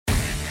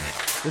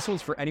This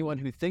one's for anyone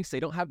who thinks they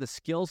don't have the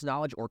skills,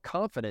 knowledge, or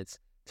confidence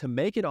to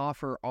make an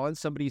offer on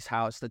somebody's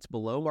house that's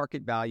below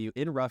market value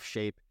in rough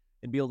shape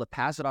and be able to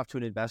pass it off to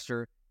an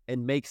investor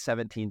and make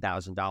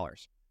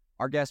 $17,000.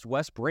 Our guest,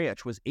 Wes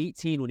Branch, was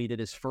 18 when he did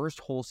his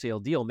first wholesale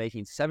deal,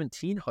 making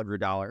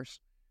 $1,700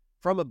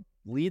 from a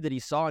lead that he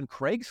saw on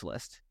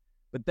Craigslist.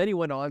 But then he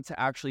went on to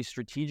actually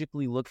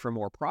strategically look for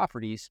more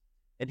properties,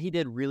 and he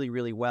did really,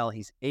 really well.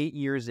 He's 8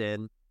 years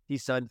in.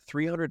 He's done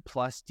 300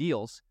 plus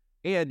deals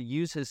and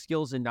used his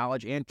skills and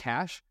knowledge and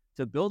cash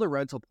to build a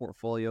rental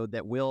portfolio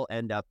that will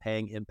end up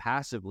paying him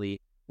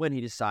passively when he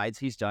decides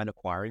he's done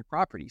acquiring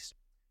properties.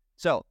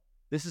 So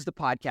this is the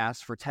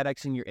podcast for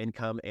 10xing your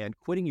income and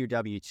quitting your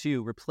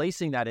W-2,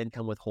 replacing that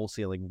income with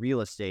wholesaling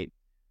real estate.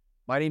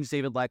 My name is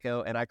David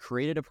Lecco, and I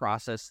created a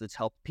process that's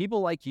helped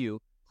people like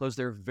you close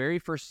their very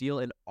first deal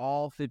in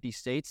all 50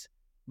 states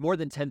more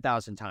than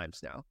 10,000 times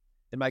now.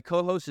 And my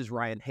co-host is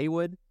Ryan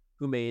Haywood,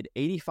 who made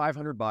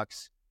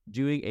 $8,500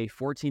 doing a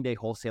 14-day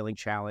wholesaling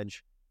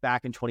challenge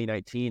back in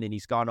 2019, and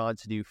he's gone on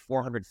to do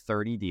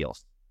 430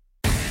 deals.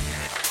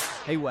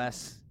 Hey,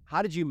 Wes,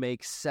 how did you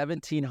make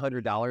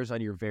 $1,700 on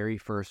your very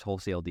first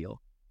wholesale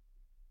deal?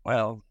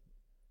 Well,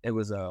 it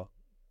was a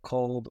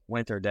cold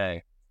winter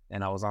day,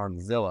 and I was on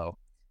Zillow,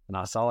 and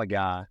I saw a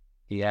guy.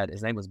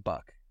 His name was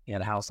Buck. He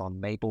had a house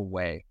on Maple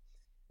Way,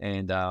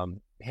 and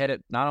he had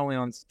it not only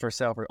for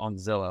sale on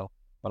Zillow,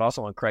 but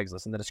also on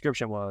Craigslist. And the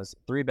description was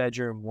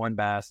 3-bedroom, 1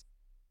 bath,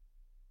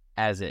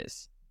 as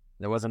is.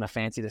 There wasn't a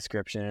fancy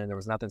description. There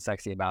was nothing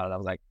sexy about it. I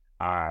was like,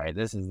 all right,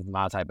 this is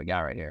my type of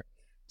guy right here.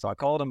 So I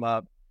called him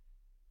up.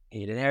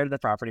 He'd inherited the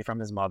property from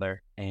his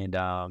mother, and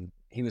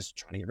he was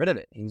trying to get rid of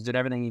it. He was doing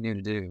everything he knew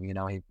to do. You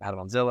know, he had it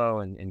on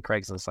Zillow and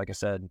Craigslist, like I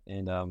said,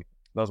 and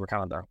those were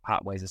kind of the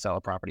hot ways to sell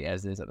a property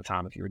as is at the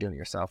time if you were doing it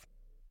yourself.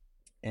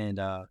 And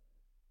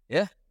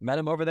met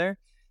him over there.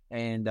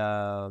 And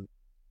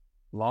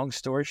long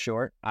story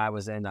short, I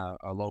was in a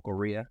local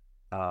RIA,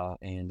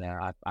 and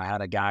I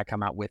had a guy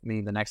come out with me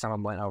the next time I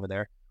went over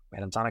there. We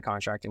had him sign a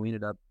contract, and we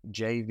ended up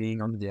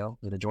JVing on the deal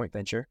with a joint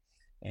venture.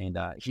 And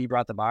he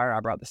brought the buyer,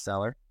 I brought the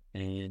seller,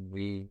 and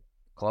we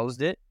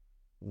closed it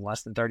in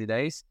less than 30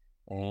 days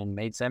and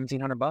made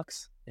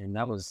 $1,700. And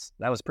that was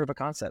proof of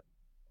concept.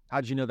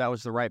 How'd you know that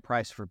was the right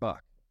price for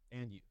Buck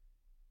and you?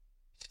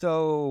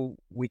 So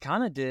we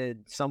kind of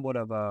did somewhat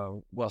of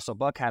so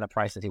Buck had a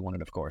price that he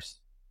wanted, of course.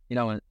 You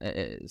know,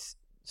 it's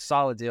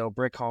solid deal,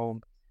 brick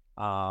home.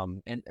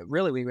 And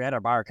really, we had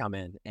our buyer come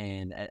in,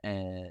 and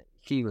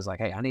he was like,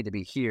 "Hey, I need to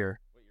be here."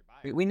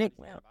 We need.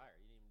 You didn't even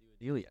do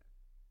a deal yet.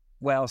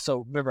 Well,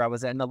 so remember, I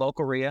was in the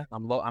local RIA.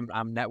 I'm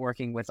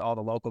networking with all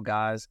the local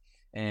guys,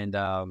 and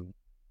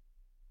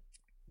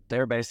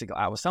they're basically.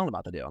 I was telling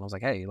about the deal, and I was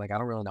like, "Hey, like I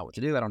don't really know what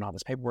to do. I don't know how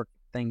this paperwork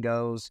thing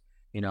goes.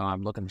 You know,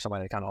 I'm looking for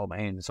somebody to kind of hold my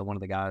hand." And so one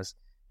of the guys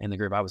in the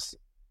group, I was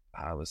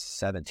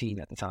 17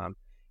 at the time.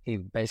 He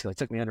basically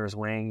took me under his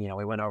wing. You know,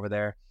 we went over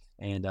there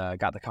and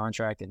got the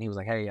contract, and he was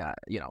like, "Hey, I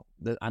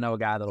know a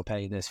guy that'll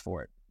pay this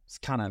for it." It's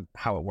kind of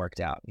how it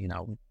worked out. You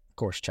know, of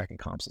course, checking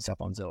comps and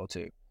stuff on Zillow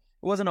too.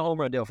 It wasn't a home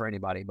run deal for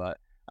anybody, but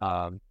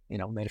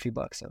made a few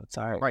bucks, so it's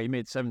all right. Right, you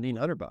made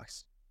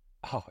 $1,700.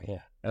 Oh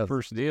yeah,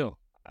 First deal.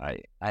 I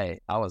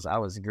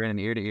was grinning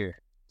ear to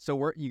ear.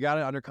 So you got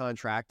it under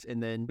contract,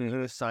 and then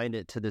you assigned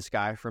it to this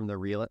guy from the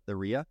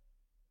RIA?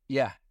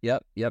 Yeah.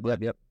 Yep. But after you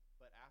had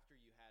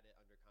it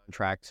under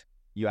contract,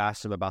 you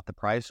asked him about the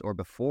price, or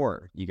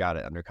before you got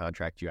it under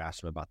contract, you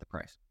asked him about the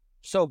price?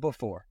 So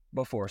before.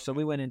 So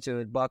we went into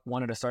it. Buck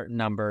wanted a certain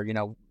number,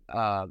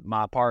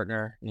 my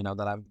partner,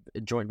 that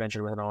I've joint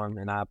ventured with on,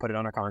 and I put it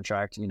under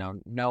contract,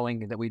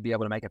 knowing that we'd be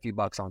able to make a few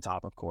bucks on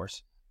top, of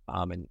course.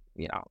 And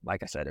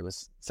like I said, it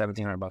was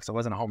 $1,700. It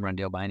wasn't a home run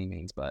deal by any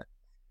means, but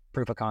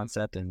proof of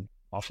concept and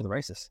off to the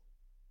races.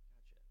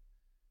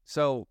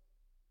 So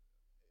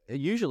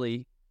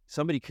usually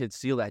somebody could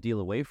steal that deal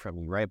away from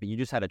you, right? But you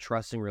just had a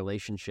trusting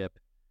relationship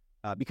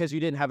because you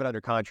didn't have it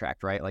under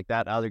contract, right? Like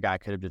that other guy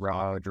could have just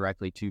gone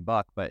directly to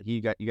Buck, but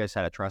you guys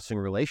had a trusting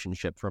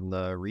relationship from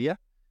the RIA.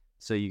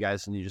 So you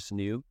guys just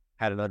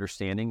had an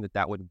understanding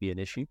that wouldn't be an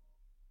issue.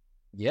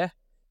 Yeah.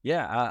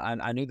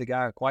 I knew the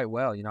guy quite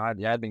well.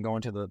 I'd been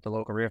going to the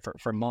local RIA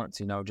for months,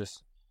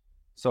 just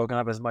soaking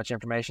up as much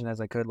information as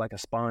I could like a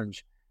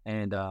sponge.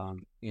 And,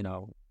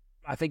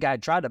 I think I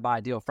had tried to buy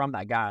a deal from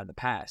that guy in the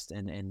past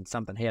and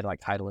something, he had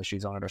like title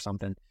issues on it or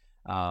something.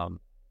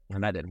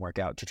 And that didn't work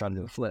out to try to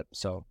do a flip.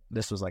 So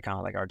this was like kind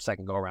of like our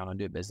second go around and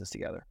do business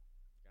together.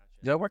 Gotcha.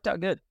 Yeah, it worked out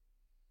good.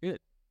 Good.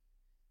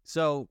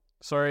 So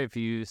sorry if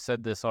you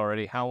said this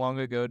already. How long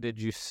ago did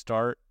you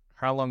start?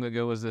 How long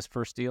ago was this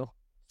first deal?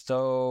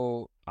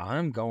 So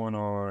I'm going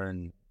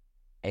on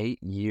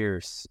 8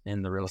 years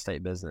in the real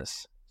estate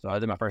business. So I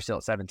did my first deal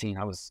at 17.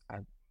 I was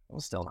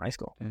still in high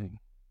school. Dang.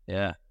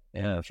 Yeah.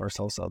 First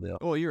wholesale deal.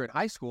 Oh, you're in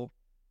high school.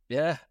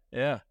 Yeah.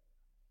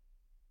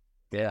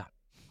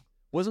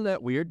 Wasn't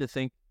that weird to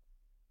think?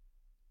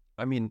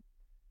 I mean,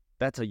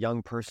 that's a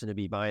young person to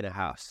be buying a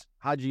house.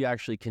 How'd you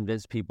actually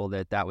convince people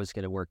that was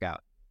going to work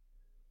out?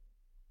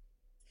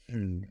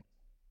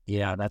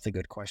 Yeah, that's a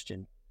good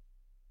question.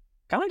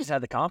 kind of just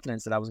had the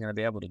confidence that I was going to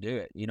be able to do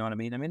it. You know what I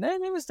mean? I mean,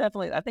 it was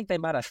definitely, I think they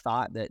might have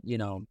thought that, you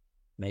know,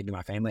 maybe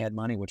my family had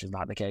money, which is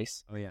not the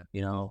case. Oh, yeah.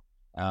 You know,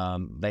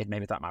 they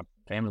maybe thought my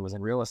family was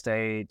in real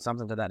estate,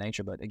 something to that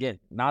nature. But again,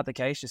 not the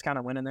case. Just kind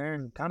of went in there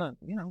and kind of,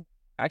 you know,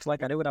 acted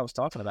like I knew what I was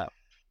talking about.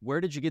 Where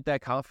did you get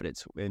that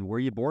confidence, and were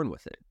you born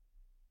with it?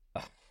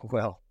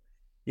 Well,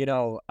 you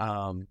know,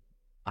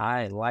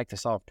 I like to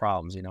solve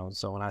problems, you know.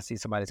 So when I see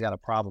somebody's got a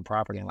problem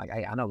property, I'm like,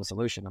 hey, I know the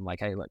solution. I'm like,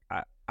 hey, look,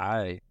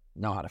 I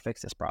know how to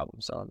fix this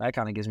problem. So that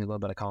kind of gives me a little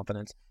bit of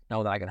confidence,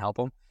 know that I can help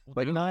them.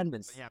 But, you know, I hadn't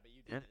been... Yeah, but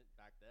you did it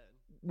back then.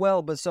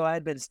 Well, but so I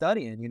had been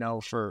studying, you know,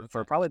 for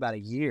probably about a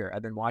year.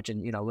 I've been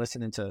watching, you know,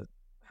 listening to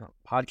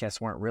podcasts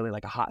weren't really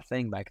like a hot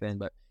thing back then,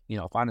 but, you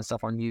know, finding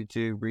stuff on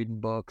YouTube, reading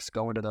books,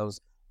 going to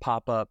those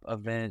pop-up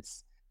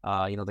events,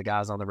 you know, the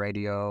guys on the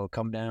radio,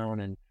 come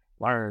down and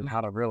learn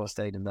how to real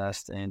estate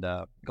invest and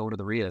go to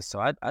the RIAs. So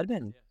I'd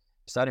been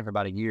studying for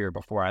about a year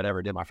before I'd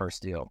ever did my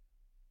first deal.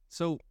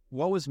 So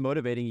what was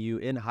motivating you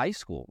in high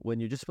school when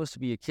you're just supposed to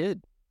be a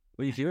kid?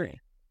 What are you doing?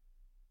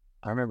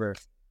 I remember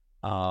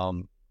I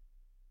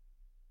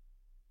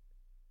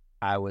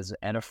was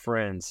at a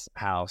friend's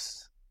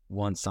house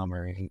one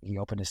summer, and he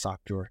opened his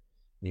sock drawer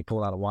and he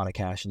pulled out a wad of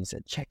cash and he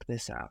said, check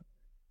this out.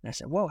 And I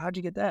said, whoa, how'd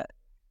you get that?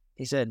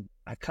 He said,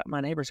 I cut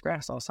my neighbor's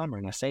grass all summer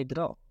and I saved it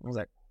all. I was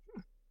like,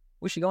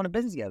 we should go into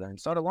business together and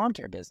start a lawn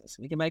care business.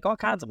 We can make all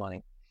kinds of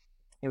money.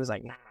 He was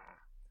like, nah.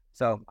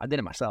 So I did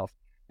it myself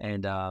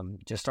and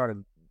just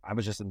started. I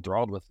was just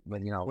enthralled with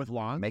you know, With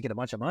lawn? making a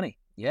bunch of money.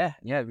 Yeah,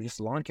 just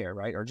lawn care,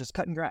 right? Or just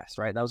cutting grass,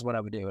 right? That was what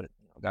I would do. I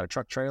got a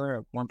truck trailer.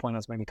 At one point, I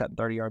was maybe cutting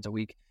 30 yards a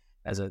week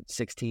as a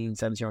 16,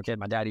 17-year-old kid.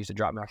 My dad used to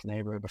drop me off in the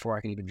neighborhood before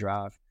I could even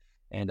drive.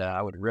 And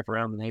I would rip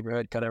around the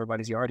neighborhood, cut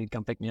everybody's yard. He'd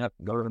come pick me up,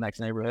 go to the next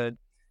neighborhood.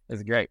 It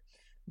was great.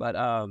 But,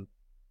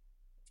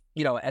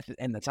 you know,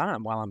 in the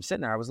time while I'm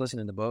sitting there, I was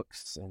listening to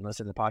books and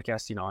listening to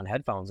podcasts, you know, on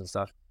headphones and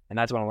stuff. And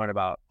that's when I learned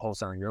about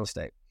wholesaling real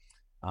estate.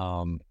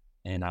 And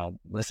I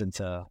listened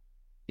to,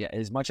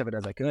 as much of it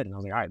as I could. And I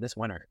was like, all right, this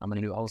winter, I'm going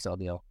to do a wholesale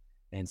deal.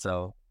 And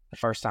so that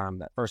first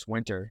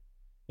winter,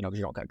 you know, because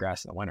you don't cut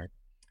grass in the winter,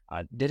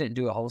 I didn't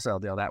do a wholesale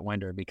deal that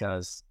winter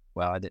because,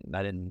 well, I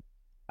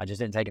just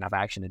didn't take enough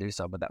action to do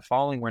so. But that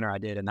following winter I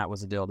did, and that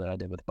was a deal that I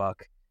did with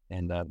Buck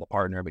and the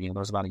partner. But, you know,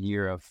 there was about a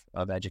year of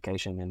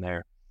education in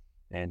there.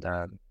 And,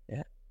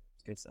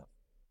 it's good stuff.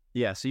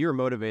 Yeah, so you were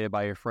motivated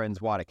by your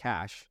friend's wad of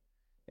cash.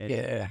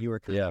 And you were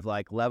kind Yeah. of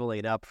like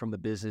leveling up from the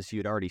business you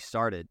had already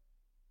started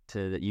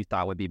to that you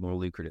thought would be more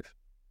lucrative.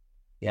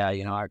 Yeah,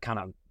 you know, I kind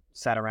of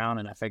sat around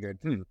and I figured,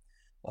 well,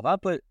 if I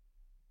put,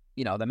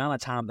 you know, the amount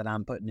of time that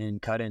I'm putting in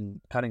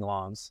cutting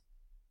lawns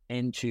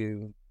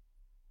into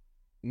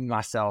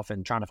myself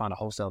and trying to find a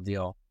wholesale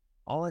deal,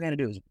 all I got to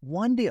do is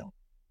one deal.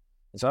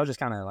 And so I was just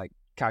kind of like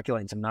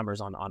calculating some numbers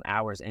on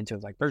hours into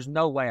it. Like, there's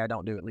no way I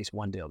don't do at least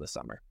one deal this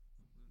summer.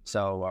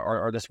 So,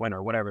 or this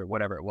winter, whatever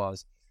it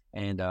was.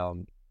 And,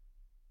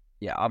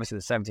 obviously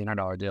the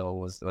 $1,700 deal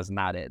was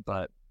not it,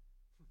 but.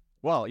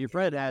 Well, your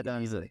friend had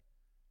easily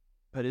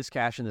put his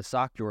cash in the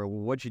sock drawer.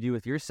 What'd you do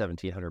with your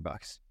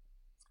 $1,700?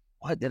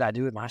 What did I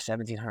do with my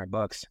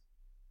 $1,700?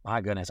 My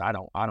goodness, I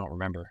don't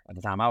remember. At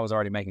the time, I was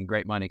already making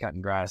great money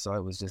cutting grass, so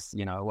it was just,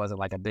 you know, it wasn't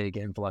like a big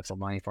influx of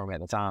money for me at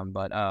the time.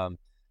 But I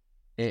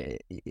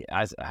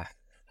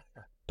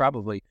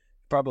probably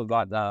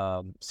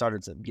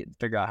started to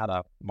figure out how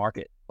to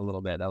market a little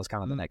bit. That was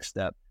kind of the next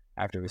step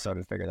after we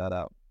started to figure that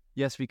out.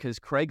 Yes, because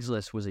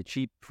Craigslist was a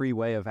cheap, free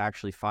way of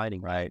actually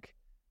finding work.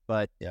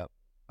 But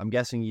I'm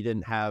guessing you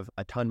didn't have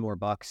a ton more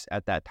bucks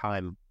at that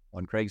time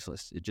on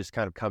Craigslist. It just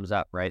kind of comes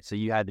up, right? So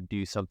you had to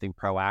do something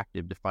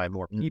proactive to find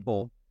more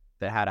people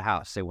that had a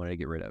house they wanted to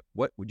get rid of.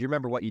 Would you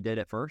remember what you did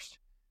at first?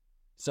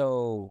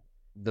 So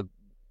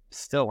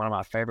still one of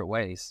my favorite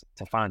ways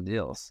to find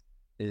deals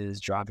is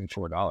dropping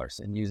 $4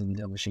 and using the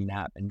Deal Machine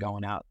app and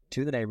going out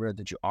to the neighborhood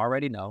that you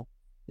already know.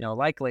 You know,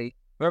 likely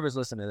whoever's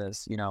listening to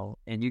this, you know,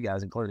 and you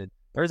guys included,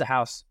 there's a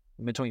house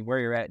in between where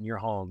you're at and your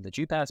home that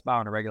you pass by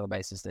on a regular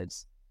basis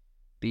that's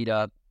beat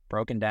up,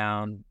 broken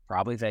down,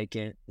 probably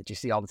vacant, that you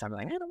see all the time. You're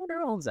like, man, I wonder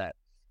who owns that.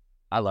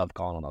 I love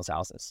calling on those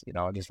houses. You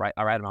know,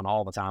 I write them on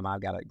all the time.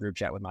 I've got a group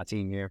chat with my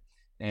team here.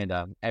 And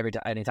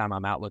anytime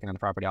I'm out looking at the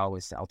property, I'll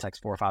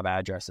text 4 or 5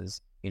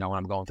 addresses, you know, when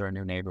I'm going through a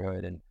new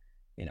neighborhood and,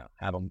 you know,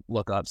 have them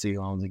look up, see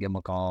who owns it, give them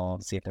a call,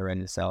 see if they're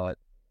ready to sell it.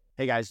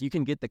 Hey guys, you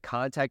can get the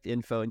contact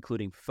info,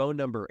 including phone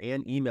number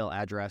and email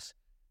address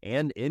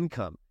and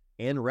income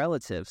and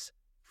relatives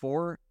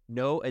for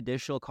no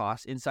additional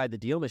cost inside the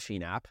Deal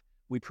Machine app.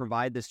 We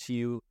provide this to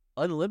you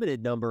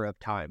unlimited number of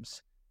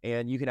times.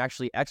 And you can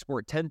actually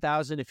export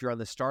 10,000 if you're on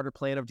the starter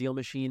plan of Deal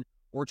Machine,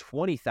 or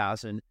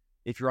 20,000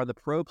 if you're on the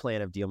pro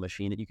plan of Deal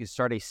Machine. And you can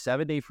start a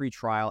 7-day free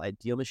trial at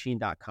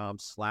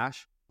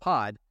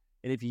dealmachine.com/pod.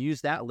 And if you use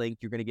that link,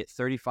 you're going to get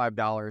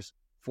 $35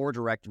 for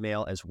direct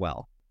mail as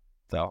well.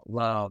 So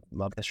love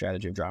the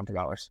strategy of drawing for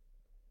dollars.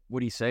 What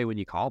do you say when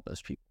you call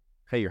those people?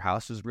 Hey, your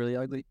house is really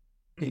ugly.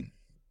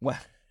 Well,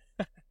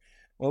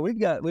 we've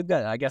got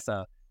I guess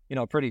a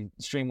pretty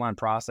streamlined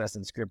process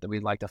and script that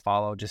we'd like to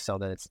follow just so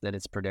that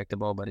it's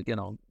predictable, but it, you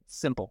know,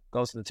 simple.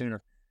 Goes to the tune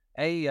of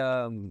hey,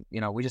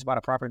 we just bought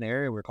a property in the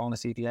area. We're calling to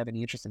see if you have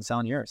any interest in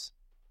selling yours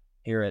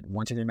here at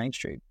 123 Main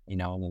Street. And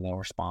then they'll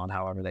respond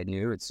however they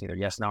do. It's either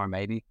yes, no, or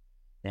maybe.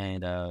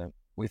 And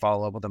we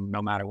follow up with them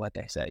no matter what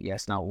they say.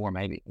 Yes, no, or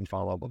maybe. We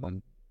follow up with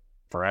them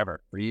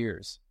forever, for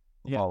years.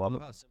 Yeah, Follow I up.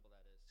 love how simple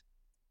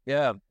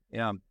that is.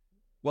 Yeah.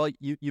 Well,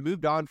 you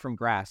moved on from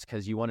grass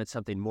because you wanted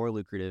something more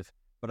lucrative,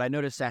 but I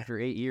noticed after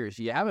 8 years,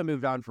 you haven't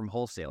moved on from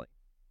wholesaling.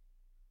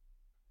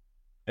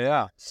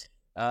 Yeah.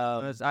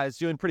 It's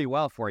doing pretty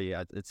well for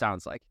you, it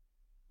sounds like.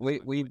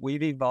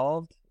 We've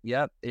evolved.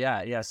 Yep.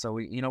 Yeah. So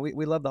we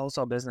love the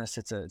wholesale business.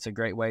 It's a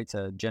great way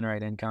to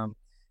generate income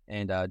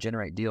and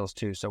generate deals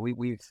too. So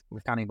we've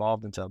kind of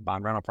evolved into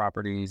buying rental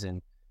properties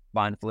and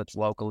buying flips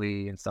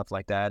locally and stuff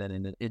like that,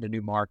 and into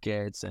new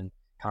markets, and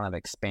kind of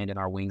expanding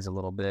our wings a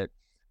little bit.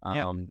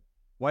 Yeah.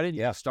 Why didn't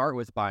you start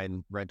with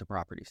buying rental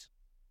properties?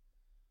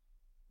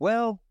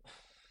 Well,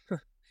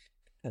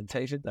 and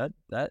Tasia,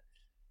 that.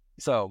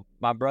 So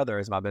my brother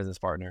is my business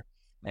partner,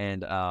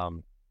 and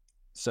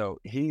so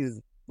he's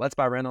let's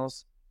buy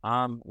rentals.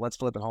 Let's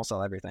flip and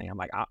wholesale everything. I'm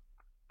like,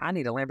 I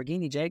need a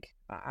Lamborghini, Jake.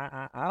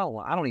 I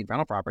don't need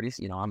rental properties.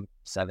 I'm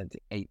 17,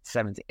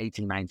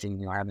 18,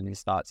 19. Having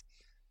these thoughts,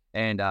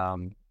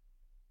 and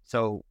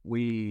so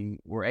we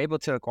were able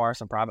to acquire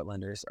some private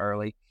lenders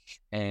early,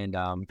 and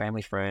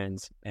family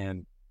friends,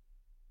 and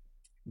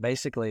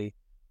basically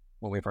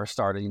when we first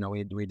started,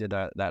 we did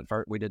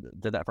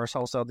that first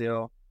wholesale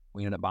deal.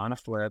 We ended up buying a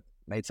flip,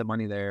 made some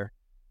money there,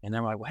 and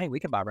then we're like, well, hey,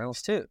 we can buy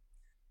rentals too.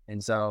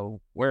 And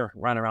so we're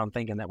running around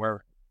thinking that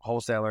we're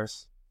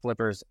wholesalers,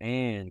 flippers,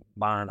 and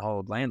buy and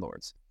hold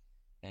landlords.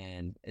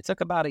 And it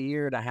took about 1.5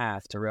 years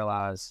to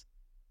realize,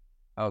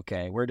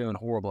 okay, we're doing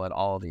horrible at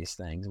all of these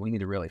things. We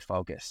need to really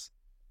focus.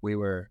 We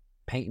were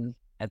painting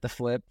at the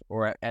flip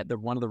or at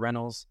one of the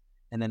rentals,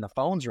 and then the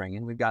phone's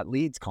ringing. We've got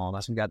leads calling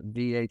us. We've got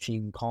the VA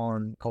team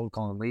cold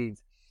calling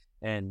leads.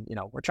 And,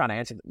 we're trying to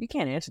answer. You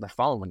can't answer the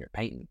phone when you're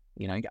painting.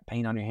 You got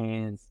paint on your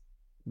hands.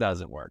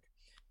 Doesn't work.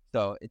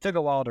 So it took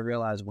a while to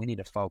realize we need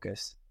to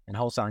focus. And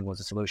wholesaling was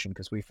a solution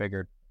because we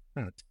figured,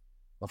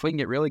 if we can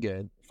get really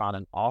good, find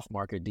an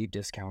off-market, deep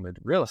discounted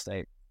real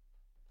estate,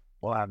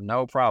 we'll have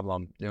no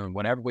problem doing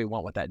whatever we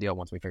want with that deal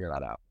once we figure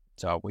that out.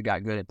 So we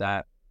got good at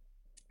that.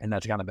 And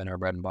that's kind of been our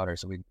bread and butter.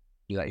 So we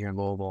do that here in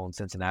Louisville and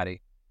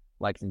Cincinnati,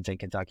 Lexington,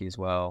 Kentucky as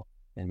well.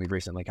 And we've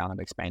recently kind of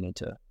expanded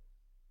to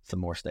some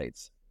more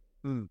states.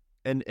 And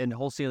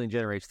wholesaling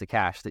generates the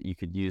cash that you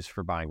could use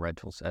for buying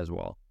rentals as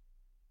well.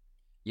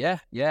 Yeah,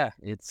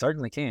 it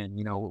certainly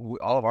can. All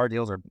of our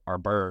deals are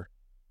BRRRR,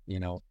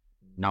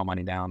 no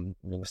money down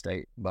real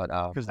estate, but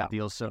because the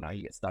deal's so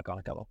you get stuck on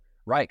a couple,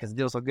 right? Because the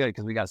deal's so good,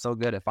 because we got so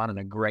good at finding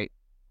a great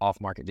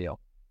off-market deal.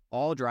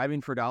 All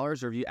driving for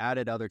dollars, or have you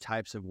added other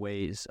types of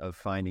ways of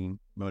finding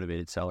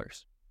motivated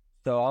sellers?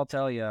 So I'll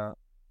tell you,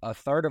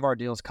 1/3 of our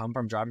deals come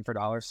from driving for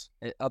dollars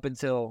up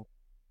until.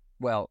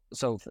 Well,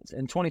 so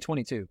in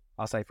 2022,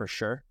 I'll say for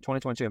sure,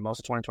 2022 and most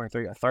of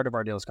 2023, 1/3 of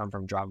our deals come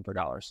from driving for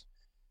dollars.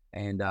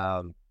 And,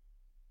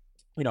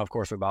 of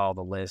course, we buy all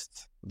the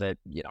lists that,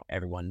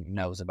 everyone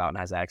knows about and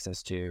has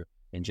access to,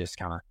 and just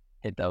kind of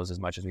hit those as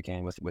much as we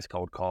can with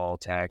cold call,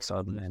 text,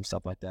 and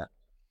stuff like that.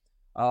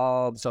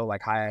 So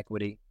like high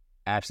equity,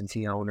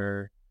 absentee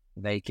owner,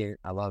 vacant.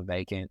 I love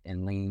vacant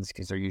and liens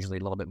because they're usually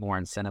a little bit more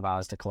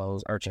incentivized to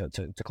close or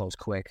to close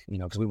quick,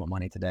 because we want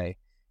money today.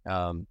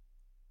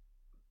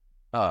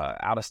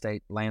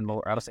 Out-of-state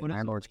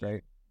landlord's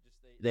great.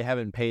 They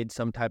haven't paid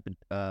some type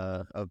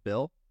of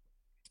bill?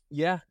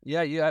 Yeah,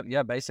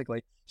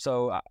 basically.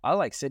 So I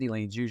like city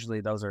liens.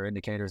 Usually those are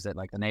indicators that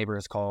like the neighbor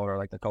is called or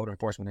like the code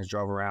enforcement has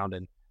drove around,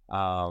 and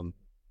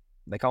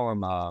they call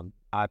them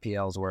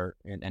IPLs where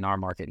in our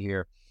market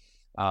here.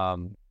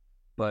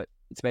 But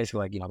it's basically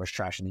like, there's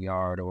trash in the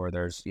yard, or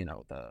there's,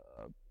 the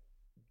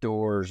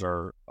doors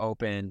are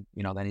open,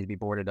 they need to be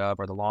boarded up,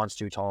 or the lawn's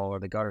too tall, or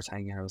the gutter's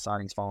hanging, or the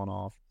siding's falling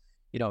off.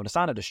 The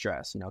sign of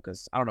distress,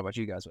 because I don't know about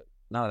you guys, but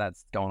none of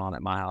that's going on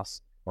at my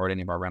house or at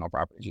any of our rental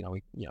properties.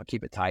 We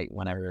keep it tight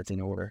whenever it's in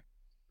order.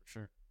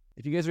 Sure.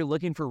 If you guys are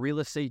looking for real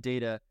estate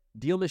data,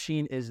 Deal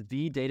Machine is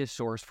the data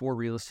source for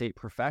real estate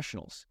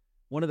professionals.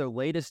 One of the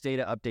latest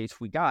data updates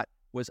we got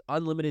was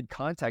unlimited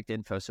contact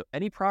info. So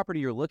any property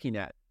you're looking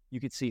at, you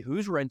could see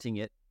who's renting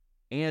it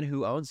and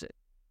who owns it.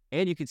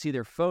 And you can see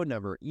their phone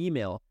number,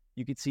 email.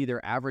 You could see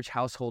their average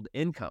household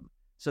income.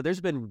 So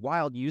there's been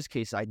wild use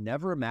cases I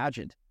never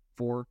imagined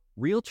for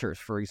realtors,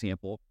 for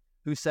example,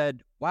 who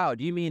said, wow,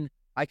 do you mean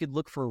I could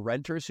look for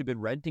renters who've been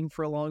renting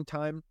for a long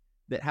time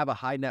that have a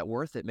high net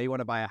worth that may want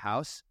to buy a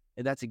house?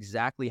 And that's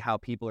exactly how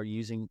people are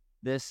using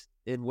this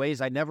in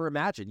ways I never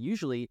imagined.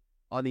 Usually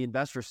on the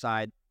investor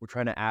side, we're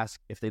trying to ask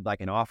if they'd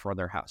like an offer on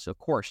their house. So of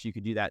course you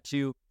could do that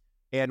too.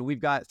 And we've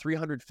got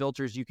 300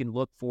 filters you can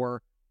look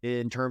for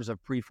in terms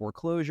of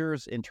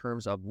pre-foreclosures, in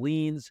terms of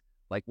liens,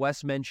 like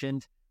Wes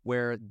mentioned,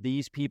 where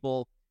these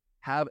people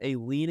have a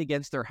lien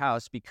against their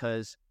house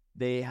because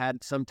they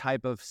had some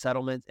type of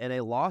settlement and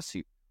a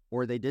lawsuit,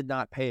 or they did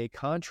not pay a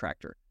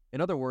contractor.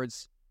 In other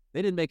words,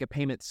 they didn't make a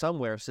payment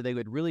somewhere, so they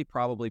would really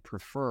probably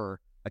prefer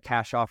a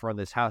cash offer on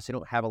this house. They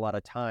don't have a lot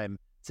of time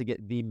to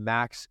get the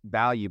max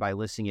value by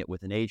listing it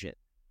with an agent.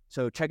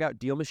 So check out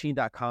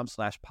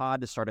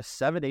dealmachine.com/pod to start a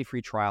 7-day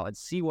free trial and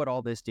see what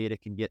all this data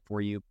can get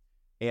for you.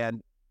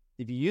 And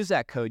if you use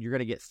that code, you're going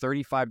to get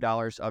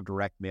 $35 of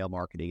direct mail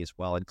marketing as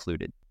well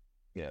included.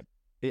 Yeah.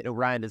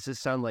 Ryan, does this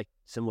sound like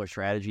similar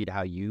strategy to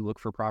how you look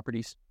for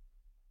properties?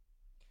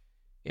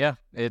 Yeah,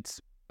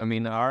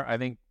 I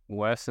think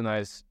Wes and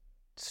I's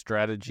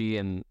strategy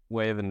and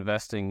way of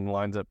investing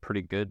lines up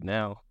pretty good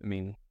now. I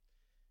mean,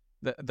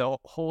 the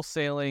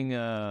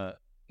wholesaling,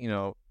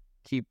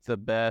 keep the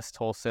best,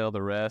 wholesale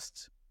the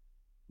rest.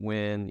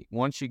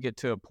 Once you get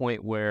to a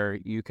point where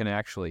you can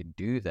actually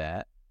do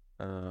that,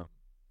 to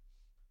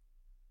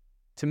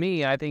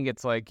me, I think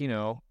it's like,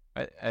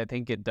 I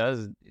think it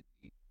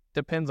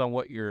depends on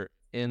what your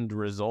end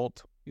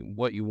result,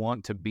 what you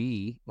want to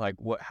be. Like,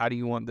 how do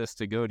you want this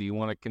to go? Do you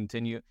want to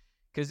continue?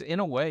 Because in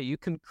a way, you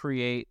can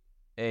create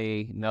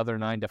another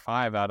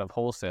 9-to-5 out of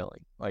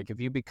wholesaling. Like, if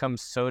you become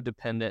so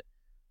dependent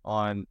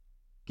on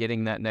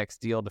getting that next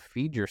deal to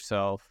feed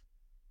yourself,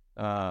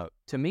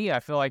 to me, I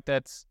feel like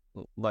that's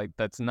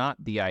not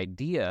the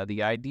idea.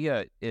 The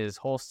idea is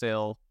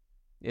wholesale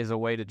is a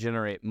way to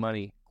generate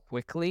money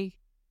quickly,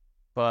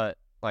 but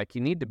like,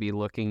 you need to be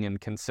looking and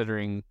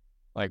considering,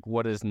 like,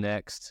 what is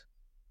next?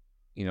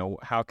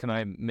 How can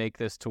I make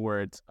this to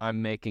where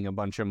I'm making a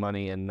bunch of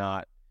money and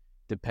not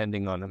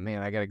depending on,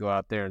 man, I got to go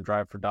out there and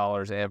drive for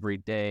dollars every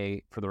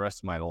day for the rest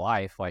of my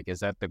life. Like, is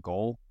that the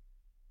goal?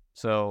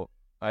 So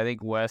I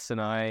think Wes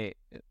and I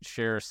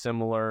share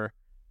similar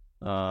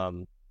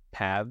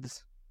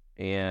paths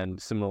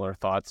and similar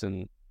thoughts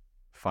in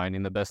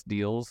finding the best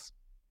deals,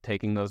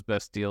 taking those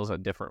best deals a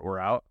different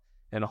route,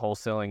 and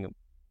wholesaling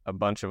a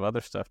bunch of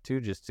other stuff too,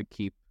 just to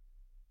keep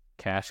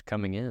cash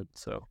coming in.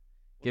 So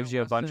gives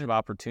you a bunch of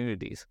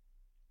opportunities.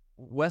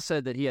 Wes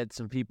said that he had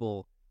some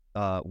people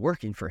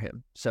working for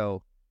him.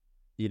 So,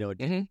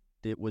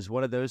 it was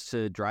one of those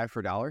to drive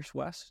for dollars,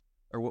 Wes?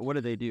 Or what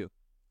did they do?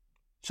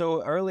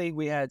 So early,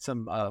 we had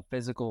some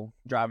physical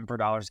driving for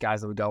dollars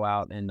guys that would go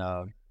out and,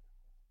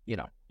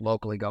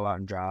 locally go out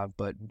and drive.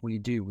 But we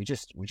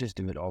just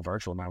do it all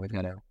virtual now. We've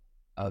got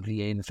a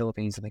VA in the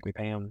Philippines. I think we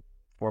pay them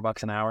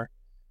 $4 an hour.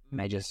 And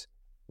they just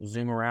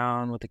zoom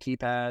around with the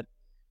keypad.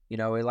 We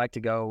like to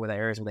go with the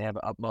areas where they have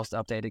it most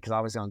updated, because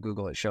obviously on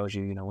Google it shows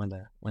you,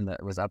 when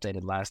it was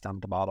updated last time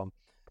at the bottom.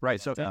 Right.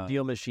 So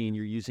Deal Machine,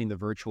 you're using the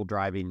virtual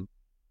driving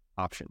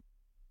option.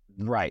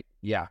 Right.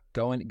 Yeah.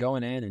 Going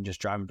in and just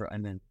driving,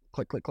 and then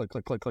click,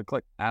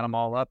 add them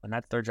all up, and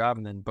that's their job.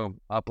 And then boom,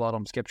 upload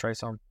them, skip trace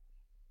them.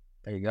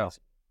 There you go.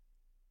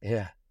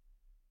 Yeah.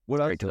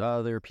 What else do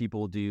other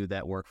people do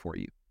that work for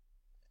you?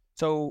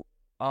 So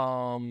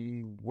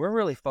we're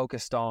really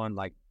focused on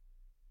like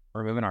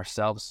removing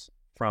ourselves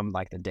from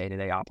like the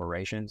day-to-day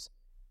operations.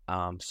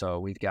 So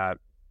we've got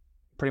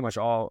pretty much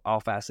all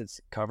facets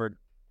covered.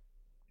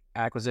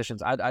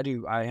 Acquisitions, my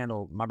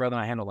brother and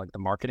I handle like the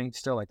marketing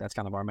still, like that's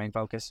kind of our main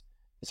focus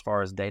as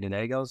far as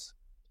day-to-day goes.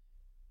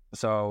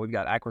 So we've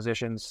got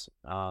acquisitions,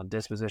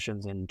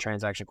 dispositions, and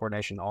transaction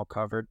coordination all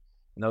covered.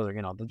 And those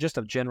are, just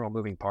the general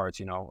moving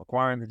parts,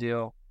 acquiring the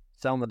deal,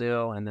 selling the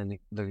deal, and then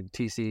the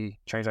TC,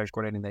 transaction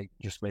coordinating, they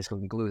just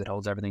basically the glue that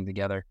holds everything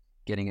together,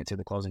 getting it to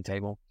the closing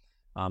table.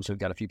 So we've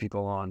got a few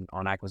people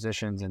on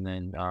acquisitions, and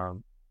then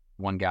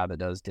one guy that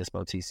does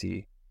dispo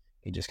TC.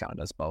 He just kind of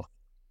does both.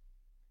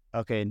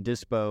 Okay, and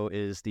dispo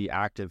is the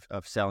act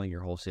of selling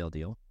your wholesale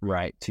deal.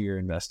 Right, to your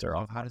investor.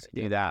 How does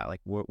he do that?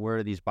 Like, where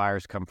do these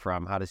buyers come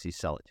from? How does he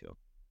sell it to them?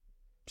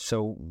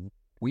 So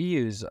we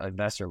use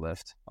Investor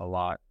Lift a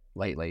lot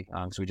lately,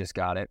 because we just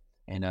got it,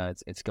 and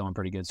it's going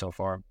pretty good so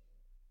far.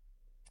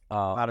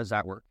 How does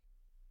that work?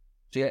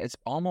 So yeah, it's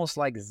almost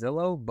like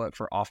Zillow, but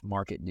for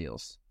off-market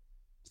deals.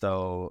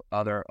 So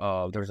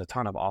there's a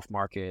ton of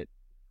off-market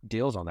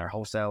deals on there.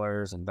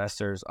 Wholesalers,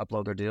 investors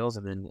upload their deals,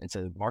 and then it's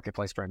a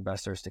marketplace for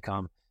investors to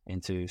come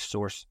and to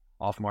source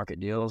off-market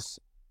deals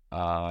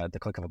at the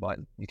click of a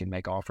button. You can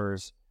make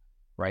offers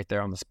right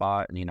there on the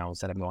spot, and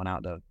instead of going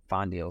out to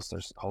find deals,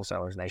 there's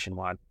wholesalers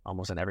nationwide,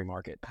 almost in every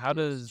market. How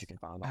does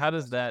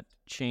that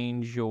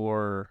change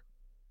your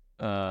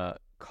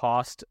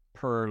cost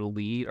per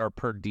lead or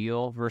per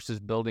deal versus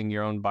building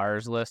your own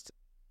buyers list?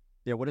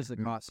 Yeah, what is the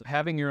cost of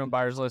having your own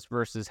buyers list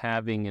versus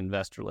having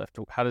Investor Lift?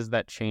 How does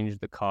that change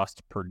the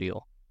cost per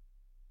deal?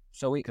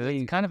 So because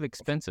it's kind of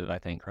expensive, I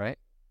think, right?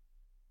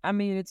 I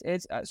mean,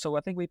 it's so I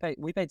think we paid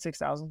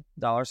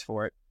 $6,000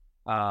 for it,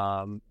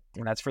 and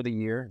that's for the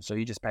year. So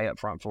you just pay up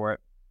front for it.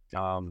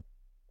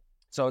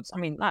 So it's,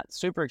 not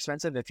super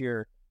expensive if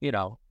you're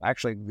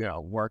actually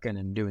working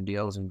and doing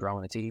deals and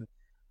growing a team.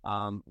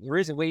 The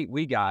reason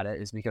we got it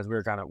is because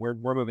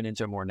we're moving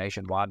into a more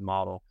nationwide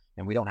model,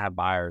 and we don't have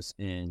buyers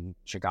in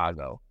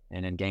Chicago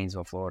and in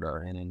Gainesville,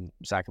 Florida, and in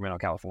Sacramento,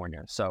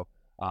 California. So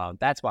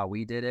that's why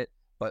we did it.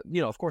 But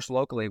of course,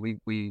 locally we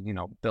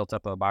built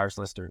up a buyers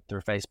list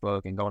through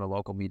Facebook and going to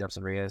local meetups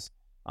and RIAs.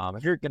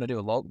 If you're going to do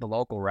the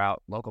local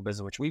route, local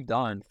business, which we've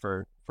done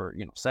for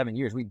 7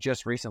 years, we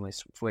just recently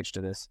switched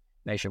to this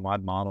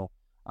nationwide model.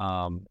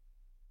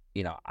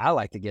 I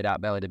like to get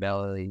out belly to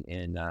belly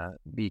and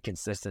be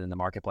consistent in the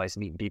marketplace,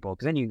 meeting people,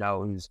 because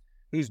then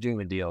who's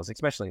doing deals,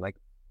 especially like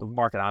the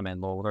market I'm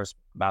in, Lowell. There's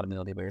about 1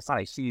 million people here. It's not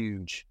a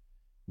huge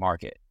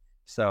market,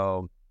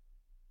 so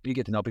you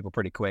get to know people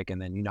pretty quick,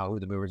 and then you know who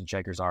the movers and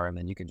shakers are, and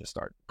then you can just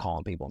start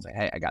calling people and say,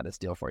 "Hey, I got this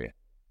deal for you."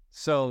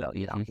 So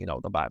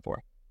They'll buy it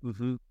for.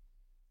 Mm-hmm.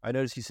 I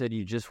noticed you said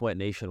you just went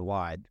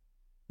nationwide.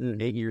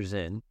 8 years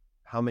in,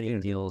 how many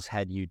deals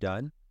had you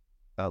done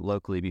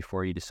locally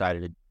before you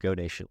decided to go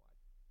nationwide?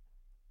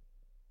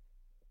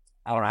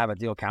 I don't have a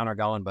deal counter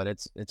going, but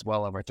it's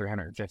well over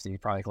 350,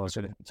 probably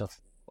closer to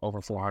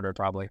over 400,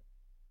 probably.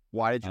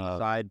 Why did you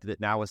decide that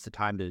now was the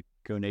time to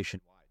go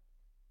nationwide?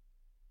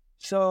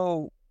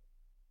 So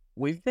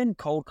we've been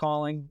cold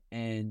calling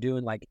and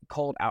doing like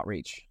cold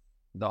outreach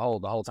the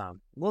whole time.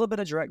 A little bit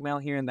of direct mail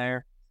here and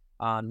there.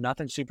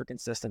 Nothing super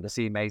consistent to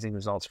see amazing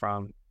results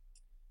from.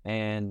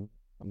 And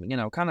I'm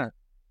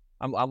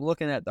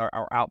looking at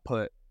our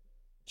output,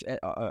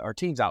 our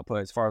team's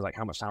output, as far as like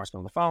how much time we spend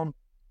on the phone,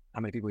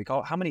 how many people we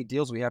call, how many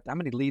deals we have, how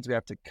many leads we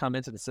have to come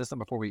into the system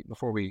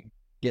before we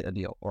get a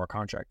deal or a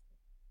contract.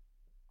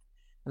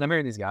 And I'm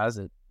hearing these guys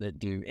that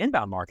do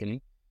inbound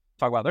marketing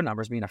talk about their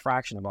numbers being a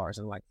fraction of ours,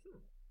 and I'm like,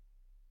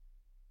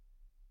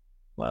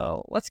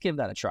 well, let's give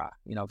that a try,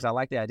 because I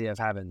like the idea of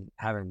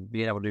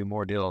being able to do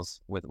more deals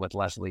with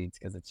less leads,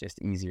 because it's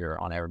just easier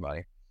on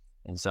everybody.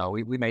 And so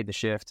we made the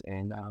shift,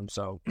 and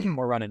so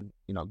we're running,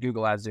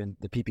 Google Ads doing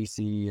the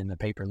PPC and the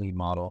pay per lead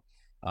model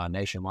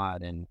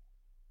nationwide, and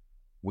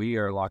we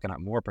are locking up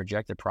more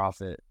projected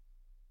profit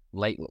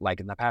like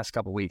in the past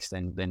couple of weeks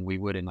than we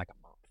would in like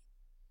a month.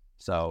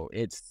 So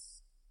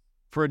it's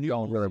for a new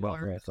going really well.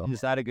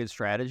 Is that a good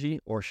strategy,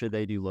 or should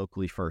they do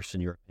locally first,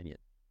 in your opinion?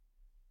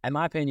 In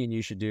my opinion,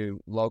 you should do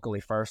locally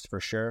first for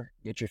sure.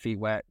 Get your feet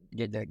wet,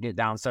 get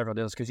down several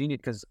deals, because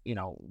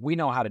we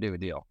know how to do a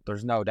deal.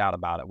 There's no doubt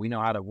about it. We know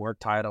how to work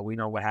title. We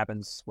know what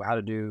happens, how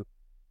to do,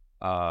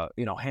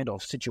 handle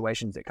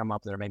situations that come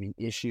up that are maybe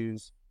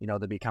issues,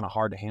 that'd be kind of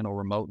hard to handle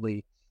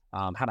remotely.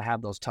 How to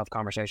have those tough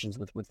conversations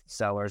with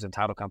sellers and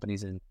title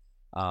companies and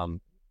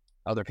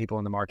other people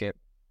in the market.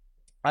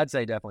 I'd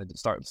say definitely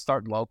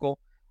start local.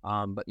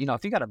 But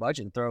if you got a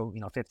budget and throw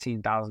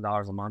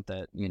 $15,000 a month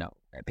at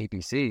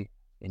PPC,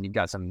 and you've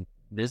got some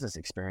business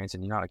experience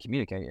and you know how to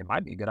communicate, it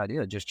might be a good idea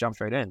to just jump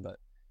straight in. But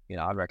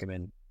I'd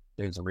recommend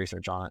doing some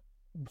research on it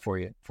before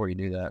you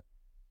do that.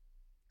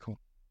 Cool.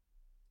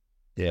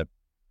 Yep.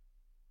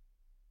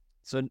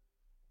 So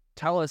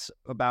tell us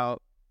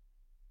about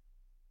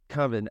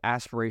kind of an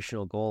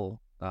aspirational goal,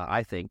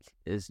 I think,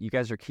 is you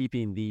guys are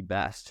keeping the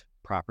best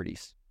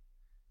properties.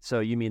 So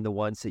you mean the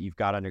ones that you've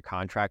got under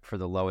contract for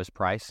the lowest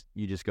price,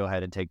 you just go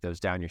ahead and take those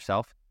down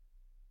yourself?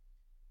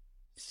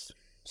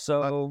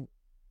 So,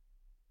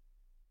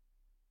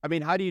 I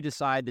mean, how do you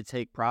decide to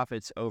take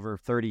profits over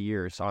 30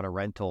 years on a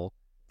rental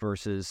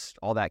versus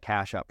all that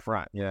cash up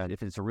front? Yeah.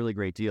 If it's a really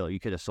great deal, you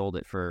could have sold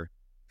it for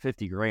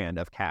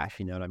 $50,000 of cash.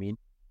 You know what I mean?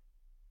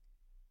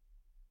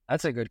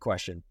 That's a good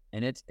question.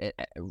 And it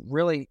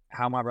really,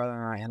 how my brother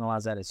and I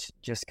analyze that is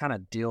just kind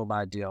of deal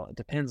by deal. It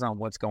depends on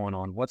what's going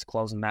on, what's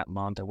closing that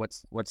month, or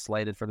what's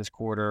slated for this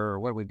quarter, or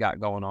what we've got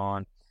going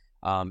on.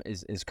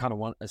 Is kind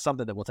of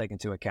something that we'll take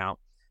into account.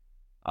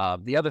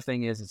 The other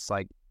thing is, it's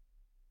like,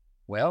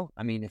 well,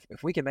 I mean,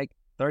 if we can make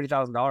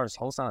 $30,000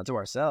 wholesaling it to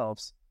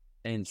ourselves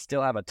and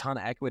still have a ton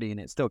of equity and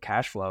it's still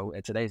cash flow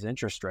at today's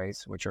interest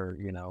rates, which are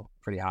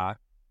pretty high,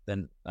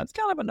 then that's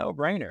kind of a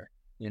no-brainer.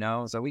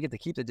 So we get to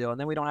keep the deal, and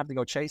then we don't have to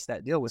go chase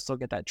that deal. We'll still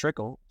get that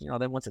trickle.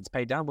 Then once it's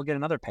paid down, we'll get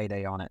another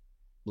payday on it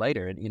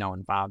later. In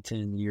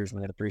 5-10 years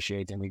when it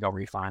appreciates, and we go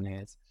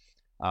refinance.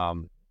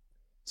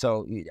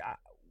 So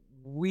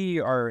we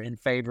are in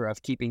favor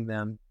of keeping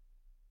them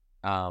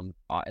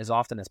as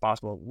often as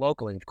possible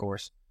locally, of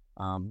course.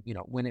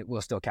 When it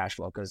will still cash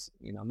flow, because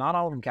not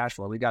all of them cash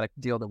flow. We got a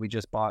deal that we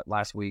just bought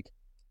last week.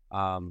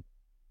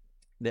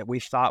 That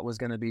we thought was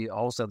going to be a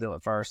wholesale deal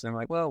at first. And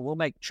we're like, well, we'll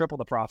make triple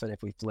the profit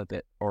if we flip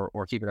it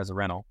or keep it as a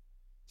rental,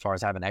 as far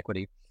as having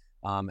equity.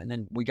 And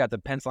then we got to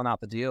penciling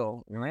out the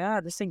deal. And we're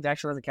like, this thing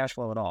actually doesn't cash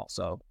flow at all.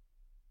 So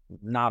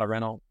not a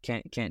rental,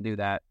 can't do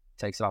that.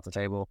 Takes it off the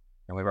table.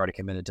 And we've already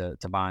committed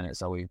to buying it.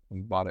 So we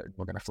bought it.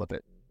 We're going to flip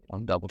it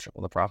on double,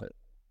 triple the profit.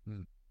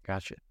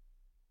 Gotcha.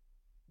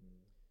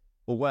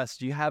 Well, Wes,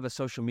 do you have a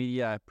social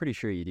media? I'm pretty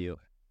sure you do.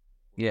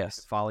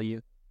 Yes. Follow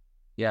you?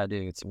 Yeah, I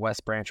do. It's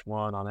West Branch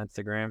 1 on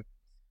Instagram.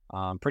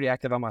 Pretty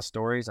active on my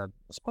stories. I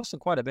was posting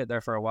quite a bit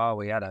there for a while.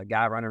 We had a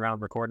guy running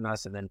around recording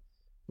us, and then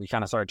we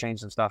kind of started changing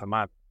some stuff. And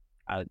I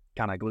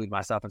kind of glued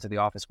myself into the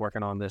office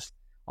working on this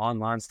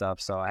online stuff,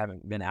 so I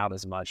haven't been out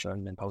as much. I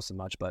haven't been posting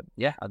much. But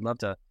yeah, I'd love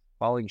to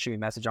follow. You can shoot me a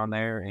message on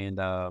there, and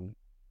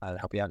I'd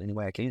help you out any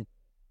way I can.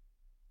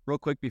 Real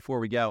quick before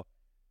we go,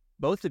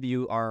 both of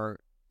you are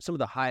some of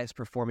the highest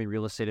performing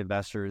real estate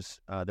investors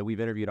that we've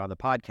interviewed on the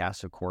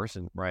podcast, of course,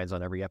 and Ryan's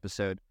on every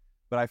episode.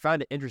 But I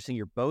found it interesting.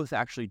 You're both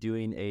actually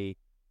doing a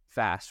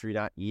fast, where you're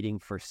not eating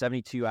for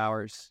 72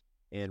 hours,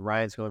 and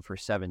Ryan's going for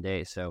 7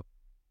 days. So,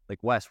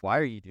 Wes, why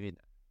are you doing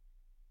that?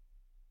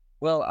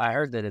 Well, I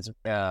heard that it's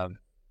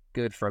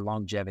good for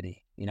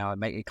longevity.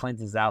 It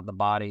cleanses out the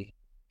body.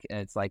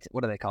 It's like,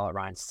 what do they call it,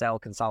 Ryan? Cell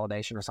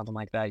consolidation or something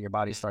like that. Your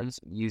body starts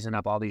using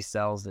up all these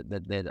cells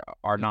that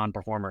are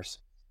non-performers.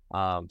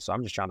 So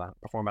I'm just trying to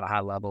perform at a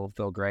high level,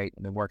 feel great.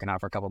 I've been working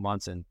out for a couple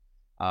months, and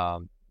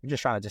I'm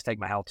just trying to just take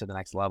my health to the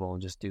next level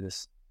and just do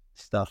this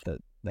stuff that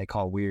they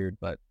call weird,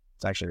 but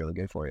it's actually really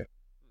good for you.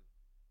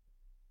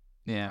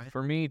 Yeah,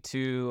 for me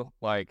too,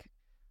 like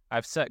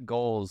I've set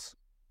goals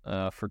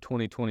for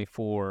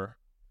 2024,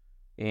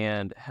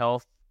 and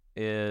health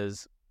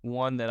is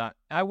one that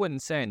I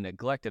wouldn't say I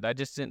neglected. I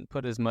just didn't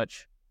put as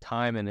much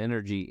time and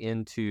energy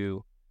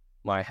into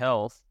my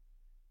health.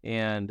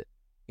 And,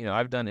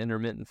 I've done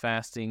intermittent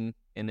fasting,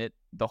 and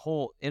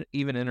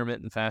even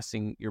intermittent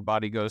fasting, your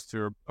body goes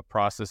through a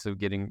process of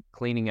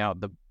cleaning out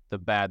the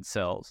bad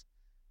cells.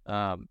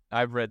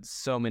 I've read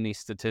so many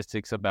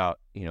statistics about,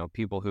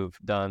 people who've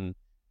done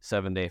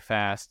 7-day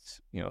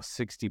fasts,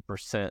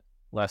 60%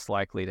 less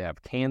likely to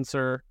have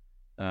cancer,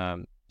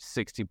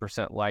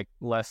 60%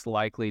 less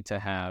likely to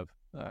have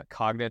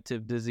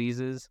cognitive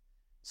diseases.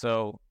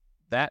 So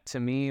that to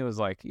me was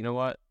like, you know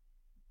what?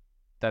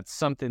 That's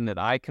something that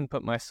I can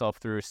put myself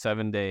through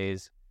 7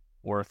 days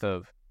worth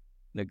of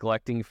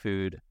neglecting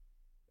food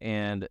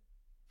and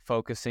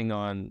focusing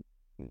on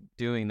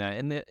doing that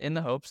in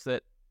the hopes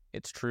that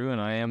it's true, and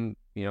I am,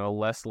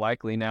 less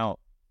likely now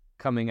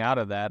coming out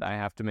of that. I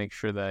have to make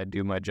sure that I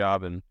do my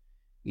job and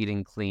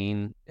eating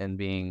clean and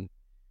being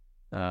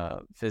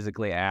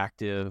physically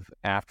active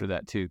after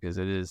that too, because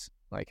it is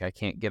like I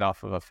can't get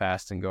off of a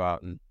fast and go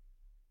out and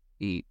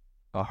eat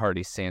a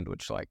hearty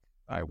sandwich like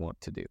I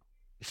want to do.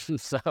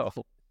 So,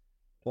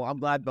 well, I'm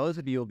glad both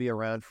of you will be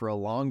around for a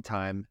long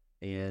time,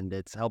 and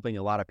it's helping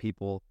a lot of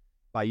people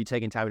by you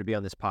taking time to be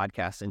on this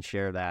podcast and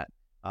share that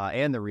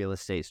and the real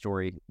estate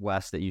story,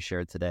 Wes, that you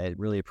shared today.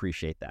 Really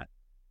appreciate that.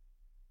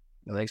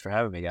 Well, thanks for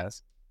having me,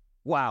 guys.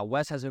 Wow,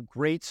 Wes has a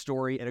great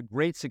story and a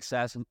great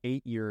success in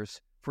 8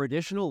 years. For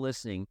additional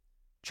listening,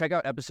 check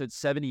out episode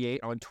 78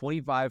 on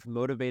 25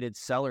 motivated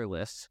seller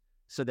lists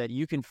so that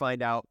you can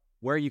find out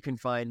where you can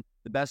find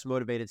the best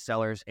motivated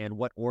sellers and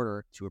what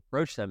order to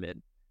approach them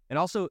in. And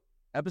also,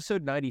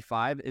 episode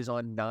 95 is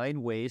on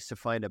 9 ways to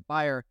find a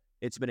buyer.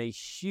 It's been a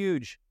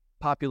huge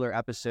popular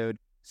episode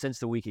since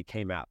the week it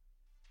came out.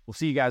 We'll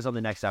see you guys on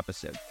the next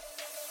episode.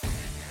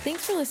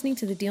 Thanks for listening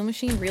to the Deal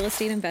Machine Real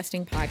Estate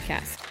Investing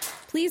Podcast.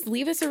 Please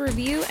leave us a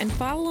review and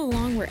follow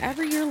along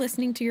wherever you're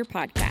listening to your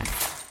podcast.